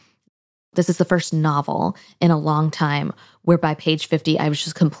me this is the first novel in a long time where by page 50, I was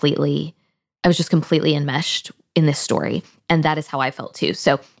just completely enmeshed in this story. And that is how I felt too.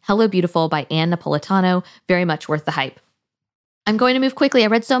 So Hello Beautiful by Ann Napolitano, very much worth the hype. I'm going to move quickly. I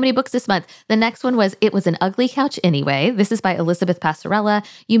read so many books this month. The next one was It Was an Ugly Couch Anyway. This is by Elizabeth Passarella.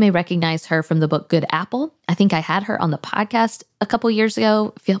 You may recognize her from the book Good Apple. I think I had her on the podcast a couple years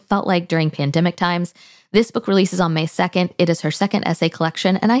ago. Felt like during pandemic times. This book releases on May 2nd. It is her second essay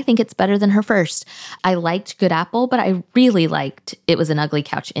collection, and I think it's better than her first. I liked Good Apple, but I really liked It Was an Ugly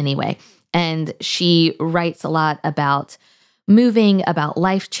Couch Anyway. And she writes a lot about moving, about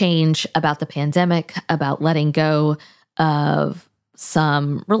life change, about the pandemic, about letting go of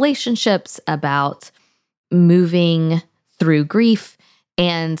some relationships, about moving through grief.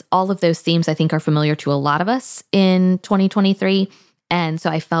 And all of those themes, I think, are familiar to a lot of us in 2023. And so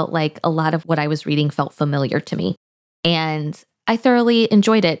I felt like a lot of what I was reading felt familiar to me. And I thoroughly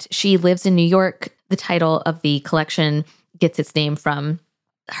enjoyed it. She lives in New York. The title of the collection gets its name from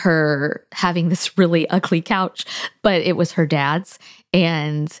her having this really ugly couch, but it was her dad's.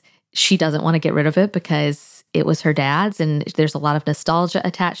 And she doesn't want to get rid of it because it was her dad's. And there's a lot of nostalgia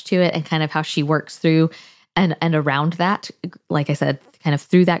attached to it and kind of how she works through and around that. Like I said, kind of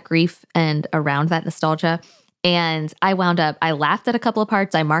through that grief and around that nostalgia. And I laughed at a couple of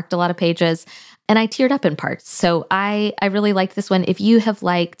parts. I marked a lot of pages and I teared up in parts. So I really liked this one. If you have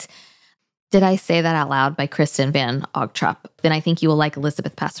liked Did I Say That Out Loud by Kristen Van Ogtrop, then I think you will like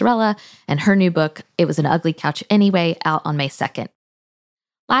Elizabeth Passarella and her new book, It Was an Ugly Couch Anyway, out on May 2nd.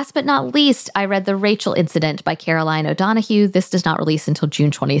 Last but not least, I read The Rachel Incident by Caroline O'Donoghue. This does not release until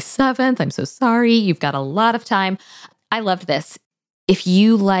June 27th. I'm so sorry. You've got a lot of time. I loved this. If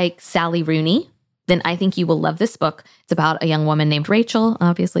you like Sally Rooney, then I think you will love this book. It's about a young woman named Rachel.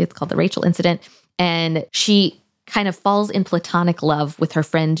 Obviously, it's called The Rachel Incident. And she kind of falls in platonic love with her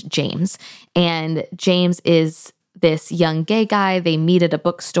friend James. And James is this young gay guy. They meet at a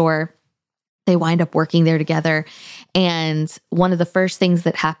bookstore. They wind up working there together. And one of the first things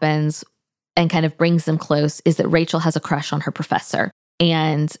that happens and kind of brings them close is that Rachel has a crush on her professor.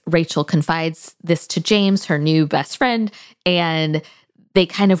 And Rachel confides this to James, her new best friend, and they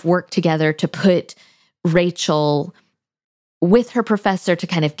kind of work together to put Rachel with her professor to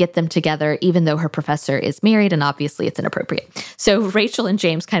kind of get them together, even though her professor is married, and obviously it's inappropriate. So Rachel and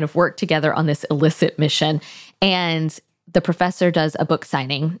James kind of work together on this illicit mission, and the professor does a book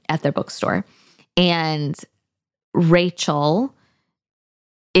signing at their bookstore. And Rachel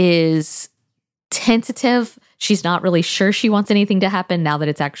is tentative. She's not really sure she wants anything to happen now that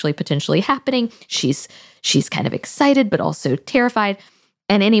it's actually potentially happening. She's kind of excited, but also terrified.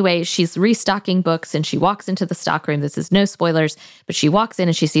 And anyway, she's restocking books and she walks into the stockroom. This is no spoilers, but she walks in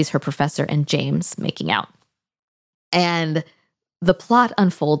and she sees her professor and James making out. And the plot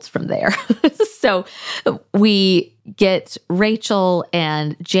unfolds from there. So we get Rachel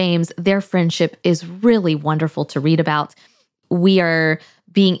and James. Their friendship is really wonderful to read about. We are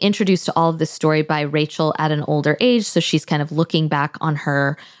being introduced to all of this story by Rachel at an older age. So she's kind of looking back on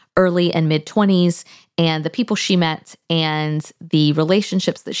her early and mid-20s and the people she met and the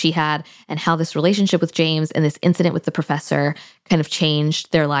relationships that she had and how this relationship with James and this incident with the professor kind of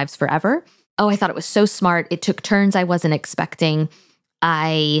changed their lives forever. Oh, I thought it was so smart. It took turns I wasn't expecting.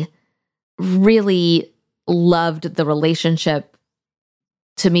 I really loved the relationship.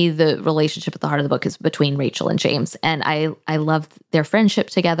 To me, the relationship at the heart of the book is between Rachel and James. And I loved their friendship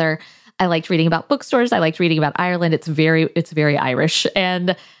together. I liked reading about bookstores. I liked reading about Ireland. It's very Irish.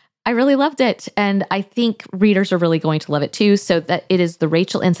 And I really loved it. And I think readers are really going to love it too. So that it is The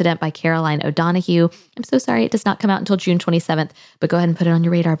Rachel Incident by Caroline O'Donoghue. I'm so sorry it does not come out until June 27th, but go ahead and put it on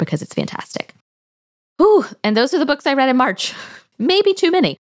your radar because it's fantastic. Ooh, and those are the books I read in March. Maybe too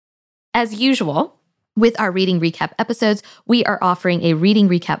many. As usual, with our reading recap episodes, we are offering a reading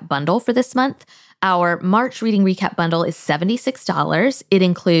recap bundle for this month. Our March reading recap bundle is $76. It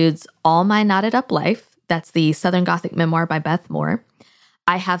includes All My Knotted Up Life. That's the Southern Gothic memoir by Beth Moore.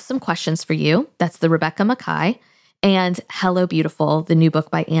 I Have Some Questions for You. That's the Rebecca Makkai. And Hello Beautiful, the new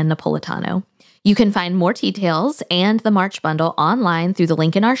book by Ann Napolitano. You can find more details and the March bundle online through the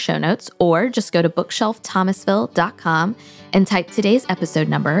link in our show notes, or just go to bookshelfthomasville.com and type today's episode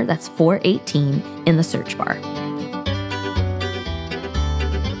number, that's 418, in the search bar.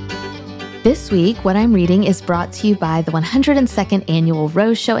 This week, what I'm reading is brought to you by the 102nd Annual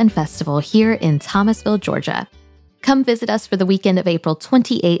Rose Show and Festival here in Thomasville, Georgia. Come visit us for the weekend of April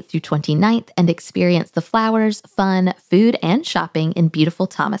 28th through 29th and experience the flowers, fun, food, and shopping in beautiful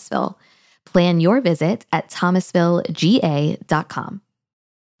Thomasville. Plan your visit at thomasvillega.com.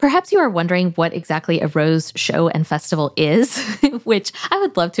 Perhaps you are wondering what exactly a rose show and festival is, which I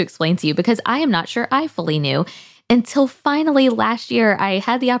would love to explain to you because I am not sure I fully knew until finally last year I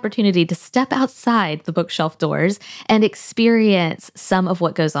had the opportunity to step outside the bookshelf doors and experience some of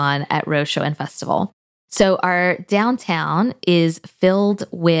what goes on at Rose Show and Festival. So our downtown is filled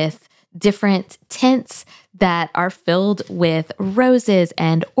with different tents that are filled with roses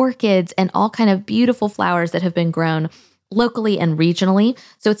and orchids and all kind of beautiful flowers that have been grown locally and regionally.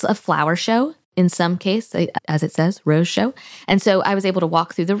 So it's a flower show in some case, as it says, rose show. And so I was able to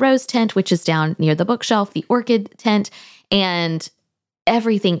walk through the rose tent, which is down near the bookshelf, the orchid tent, and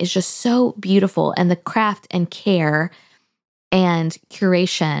everything is just so beautiful. And the craft and care and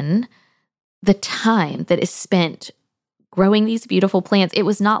curation, the time that is spent growing these beautiful plants, it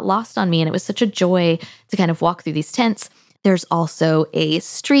was not lost on me. And it was such a joy to kind of walk through these tents. There's also a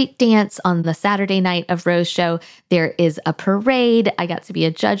street dance on the Saturday night of Rose Show. There is a parade. I got to be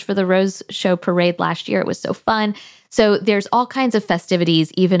a judge for the Rose Show parade last year. It was so fun. So there's all kinds of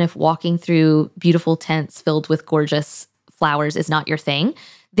festivities, even if walking through beautiful tents filled with gorgeous flowers is not your thing.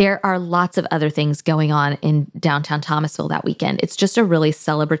 There are lots of other things going on in downtown Thomasville that weekend. It's just a really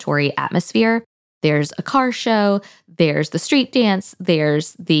celebratory atmosphere. There's a car show, there's the street dance,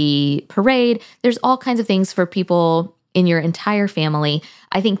 there's the parade. There's all kinds of things for people in your entire family.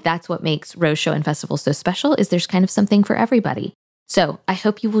 I think that's what makes Rose Show and Festival so special, is there's kind of something for everybody. So I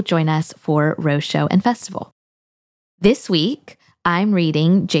hope you will join us for Rose Show and Festival. This week, I'm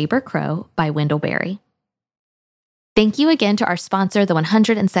reading Jayber Crow by Wendell Berry. Thank you again to our sponsor, the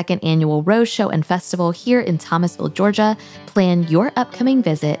 102nd Annual Rose Show and Festival here in Thomasville, Georgia. Plan your upcoming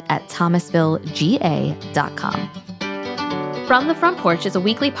visit at thomasvillega.com. From the Front Porch is a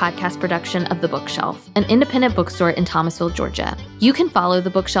weekly podcast production of The Bookshelf, an independent bookstore in Thomasville, Georgia. You can follow The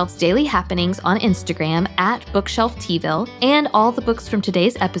Bookshelf's daily happenings on Instagram at BookshelfTville, and all the books from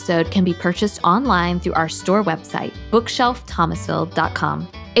today's episode can be purchased online through our store website,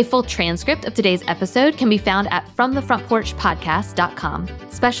 bookshelfthomasville.com. A full transcript of today's episode can be found at FromTheFrontPorchPodcast.com.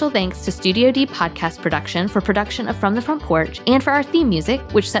 Special thanks to Studio D Podcast Production for production of From the Front Porch and for our theme music,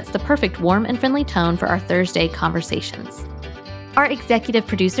 which sets the perfect warm and friendly tone for our Thursday conversations. Our executive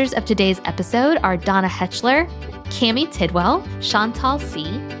producers of today's episode are Donna Hetchler, Cami Tidwell, Chantal C.,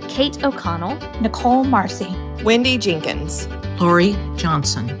 Kate O'Connell, Nicole Marcy, Wendy Jenkins, Lori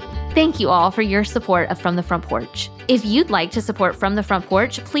Johnson. Thank you all for your support of From the Front Porch. If you'd like to support From the Front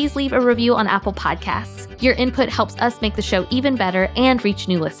Porch, please leave a review on Apple Podcasts. Your input helps us make the show even better and reach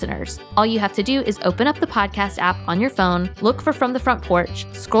new listeners. All you have to do is open up the podcast app on your phone, look for From the Front Porch,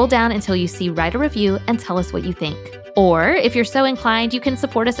 scroll down until you see Write a Review, and tell us what you think. Or, if you're so inclined, you can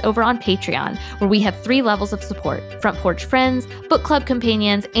support us over on Patreon, where we have 3 levels of support: Front Porch Friends, Book Club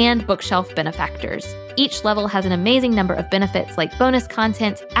Companions, and Bookshelf Benefactors. Each level has an amazing number of benefits like bonus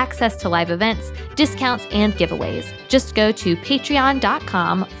content, access to live events, discounts, and giveaways. Just go to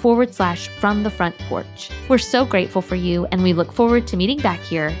patreon.com/FromTheFrontPorch. We're so grateful for you, and we look forward to meeting back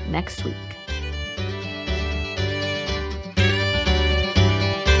here next week.